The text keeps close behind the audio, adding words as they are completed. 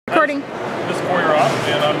Recording. This is Corey Roth,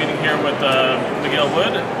 and I'm meeting here with Miguel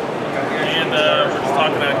Wood, and we're just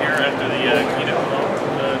talking out here after the keynote.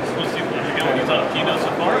 Supposed to see Miguel, you thought the keynote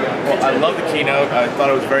so far? Well, I love the keynote. I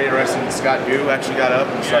thought it was very interesting that Scott Gu actually got up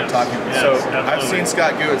and started talking. So absolutely. I've seen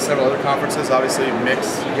Scott Gu at several other conferences, obviously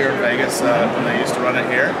Mix here in Vegas when they used to run it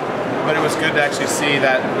here. But it was good to actually see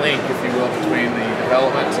that link, if you will, between the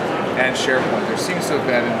development and SharePoint. There seems to have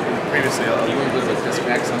been previously a little bit of a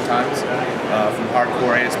disconnect sometimes from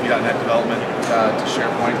hardcore ASP.NET development to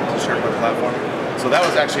SharePoint platform. So that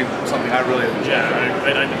was actually something I really enjoyed. Yeah,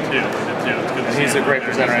 I did too. It's good and he's a great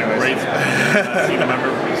presenter anyways. Great member.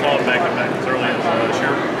 We saw him back as early as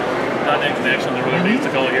SharePoint Connection, they really used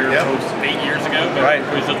to call it here 8 years ago, but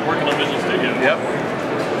he was just working on Visual Studio.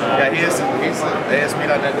 Yeah, he's the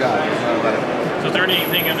ASP.NET guy. So is there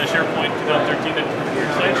anything in the SharePoint 2013 that you're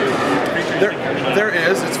excited? There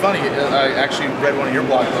is. It's funny. I actually read one of your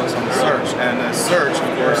blog posts on the search, and the search, of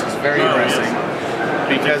course, is very interesting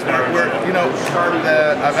because I've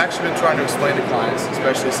actually been trying to explain to clients,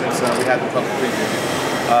 especially since we had the public preview,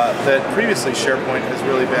 that previously SharePoint has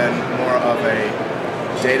really been more of a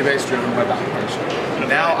database-driven web application.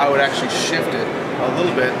 Now I would actually shift it a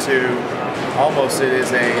little bit to almost it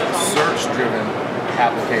is a search-driven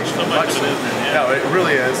application. So much of it is, No, it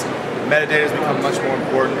really is. Metadata has become much more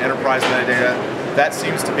important. Enterprise metadata. That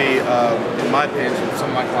seems to be, in my opinion, from some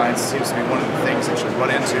of my clients, seems to be one of the things that you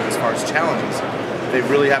run into as far as challenges. They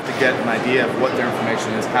really have to get an idea of what their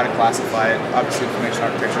information is, how to classify it. Obviously, information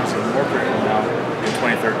architecture is even more critical now in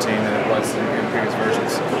 2013 than it was in previous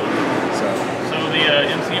versions. So the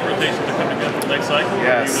MCM rotations are coming up for the next cycle?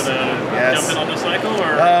 Yes. Are you going to jump in on this cycle?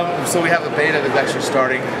 Or? So we have a beta that's actually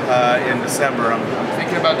starting in December. I'm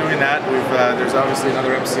thinking about doing that. There's obviously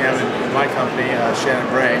another MCM in my company, Shannon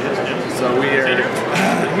Bray. So we are.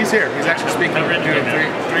 He's here. He's actually speaking, doing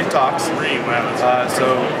three talks. So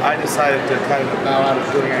I decided to kind of bow out of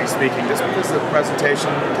doing any speaking just because the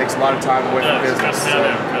presentation takes a lot of time away from business.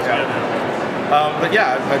 But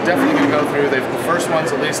yeah, I'm definitely going to go through. The first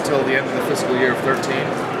ones, at least till the end of the fiscal year of 13,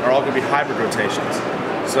 are all going to be hybrid rotations.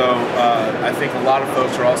 So I think a lot of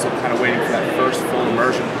folks are also kind of waiting for that first full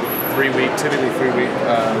immersion, typically 3-week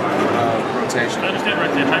rotation. I understand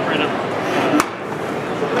right, the hybrid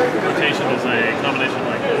rotation is a combination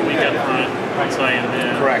like a week up front, on-site, and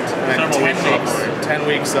then correct. several weeks off. 10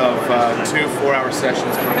 weeks of 2 4-hour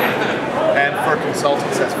sessions per week. And for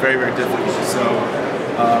consultants, that's very, very difficult. So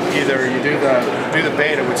either you do the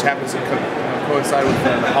beta, which happens to coincide with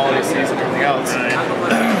the holiday season and everything else.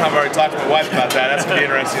 I've already talked to my wife about that. That's going to be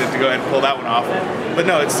interesting to go ahead and pull that one off. But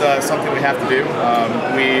no, it's something we have to do.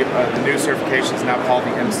 The new certification is now called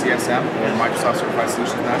the MCSM, or Microsoft Certified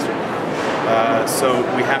Solutions Master. So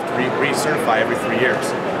we have to recertify every 3 years.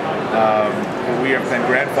 We have been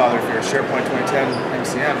grandfathered for SharePoint 2010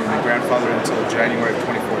 MCM, and been grandfathered until January of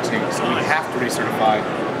 2014. So we have to recertify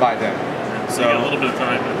by then. So a little bit of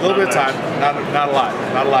time. A little bit of time, not a lot.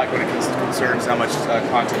 Not a lot when it concerns how much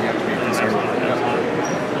content you have to be concerned with.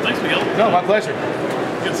 Well, thanks, Miguel. No, my pleasure.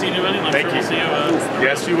 Good seeing you, Eddie. I'm sure we'll see you.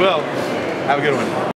 Yes, you will. Have a good one.